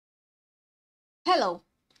Hello,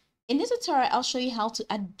 in this tutorial I'll show you how to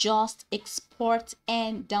adjust, export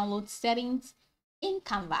and download settings in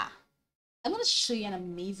Canva. I'm going to show you an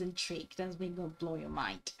amazing trick that's going to blow your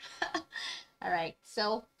mind. Alright,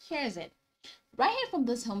 so here's it. Right here from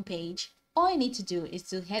this homepage, all you need to do is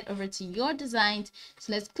to head over to your designs.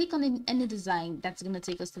 So let's click on any design that's going to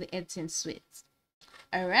take us to the editing suite.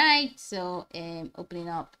 Alright, so opening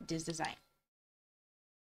up this design.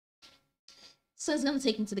 So it's going to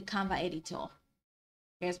take me to the Canva editor.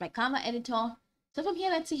 Here's my Canva editor. So from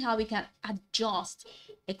here, let's see how we can adjust,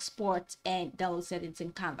 export, and download settings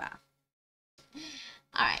in Canva.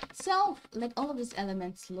 All right, so let all of these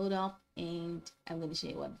elements load up, and I'm going to show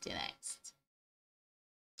you what to do next.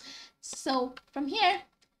 So from here,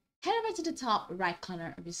 head over to the top right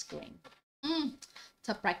corner of your screen.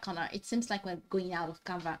 Top right corner. It seems like we're going out of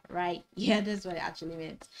Canva, right? Yeah, that's what it actually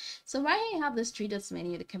means. So right here, you have this three dots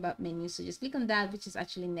menu, the Canva menu. So just click on that, which is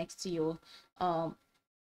actually next to your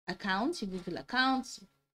accounts, your Google accounts,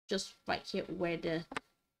 just right here where the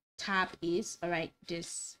tab is. All right,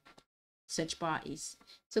 this search bar is.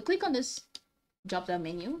 So click on this drop down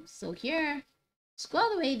menu. So here, scroll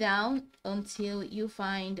the way down until you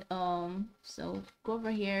find so go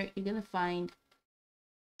over here, you're gonna find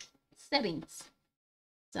settings.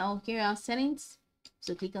 So here are settings.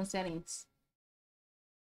 So click on settings.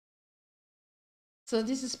 So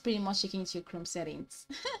this is pretty much taking to your Chrome settings.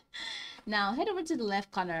 Now head over to the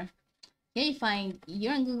left corner. Here you find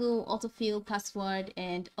you're in Google, autofill, password,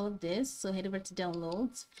 and all of this. So head over to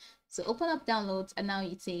downloads. So open up downloads, and now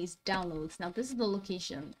it says downloads. Now this is the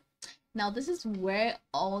location. Now this is where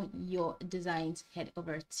all your designs head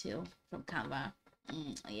over to from Canva.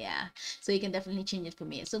 Yeah, so you can definitely change it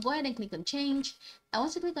from here. So go ahead and click on change. And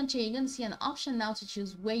once you click on change, you're going to see an option now to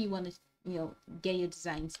choose where you want to get your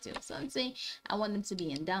designs to. So I'm saying I want them to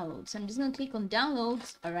be in downloads. So I'm just going to click on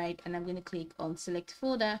downloads. All right, and I'm going to click on select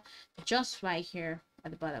folder just right here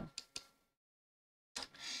at the bottom.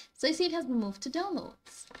 So you see it has been moved to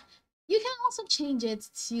downloads. You can also change it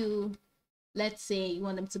to, let's say you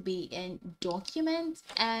want them to be in document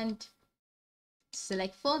and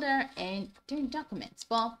select folder and during documents.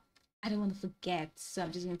 But I don't want to forget, so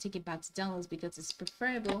I'm just going to take it back to downloads because it's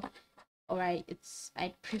preferable. All right,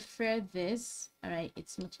 I prefer this. All right,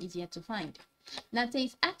 it's much easier to find. Now it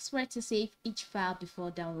says ask where to save each file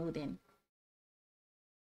before downloading.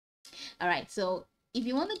 All right, so if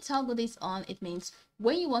you want to toggle this on, it means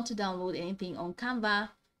when you want to download anything on Canva,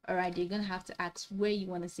 all right, you're gonna have to ask where you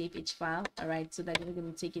want to save each file. All right, so that you're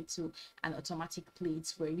going to take it to an automatic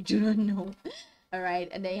place where you do not know. All right,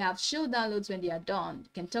 and they have show downloads when they are done. You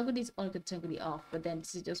can toggle this or you can toggle it off, but then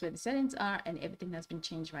this is just where the settings are and everything has been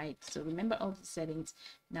changed, right? So remember all the settings.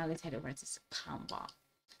 Now let's head over to Canva.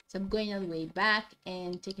 So I'm going all the way back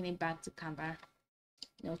and taking it back to Canva,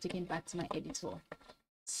 taking it back to my editor.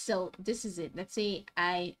 So this is it. Let's say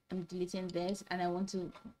I am deleting this and I want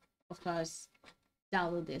to, of course,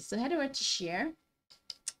 download this. So head over to share,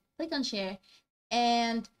 click on share,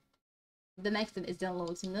 and the next thing is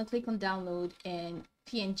download. So I'm gonna click on download and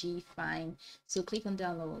PNG, fine. So click on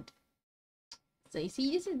download. So you see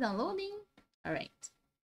this is downloading. All right.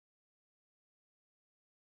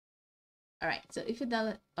 All right, so if you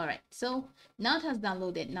download, all right, so now it has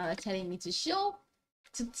downloaded. Now they're telling me to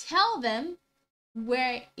tell them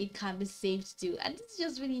where it can be saved to, and this is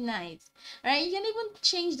just really nice. All right, you can even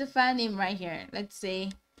change the file name right here. Let's say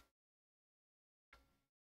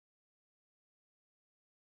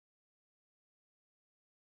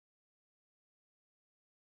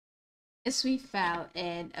a swift file,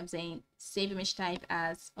 and I'm saying save image type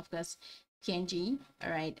as, of course, PNG.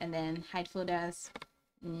 All right, and then hide folders.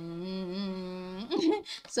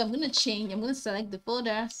 So I'm gonna select the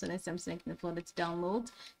folder. So let's say I'm selecting the folder to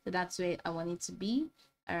download, so that's where I want it to be.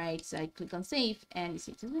 All right, so I click on save and you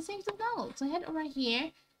see it's the same to download. So head over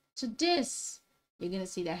here to this, you're gonna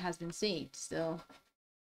see that has been saved. So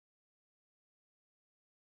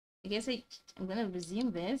I guess I'm gonna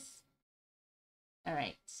resume this. All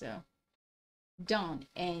right, so done.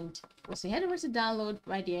 And once you head over to download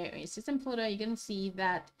right there in your system folder, you're gonna see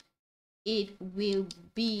that it will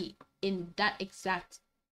be in that exact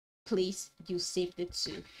place you saved it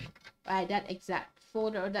to, right? That exact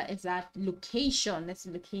folder, that exact location. Let's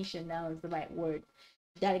see, location now is the right word.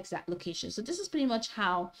 That exact location. So this is pretty much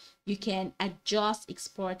how you can adjust,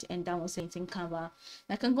 export, and download settings in Canva. Now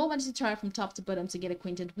I can go over this tutorial from top to bottom to get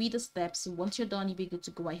acquainted with the steps. So once you're done, you'll be good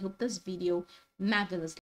to go. I hope this video marvelous.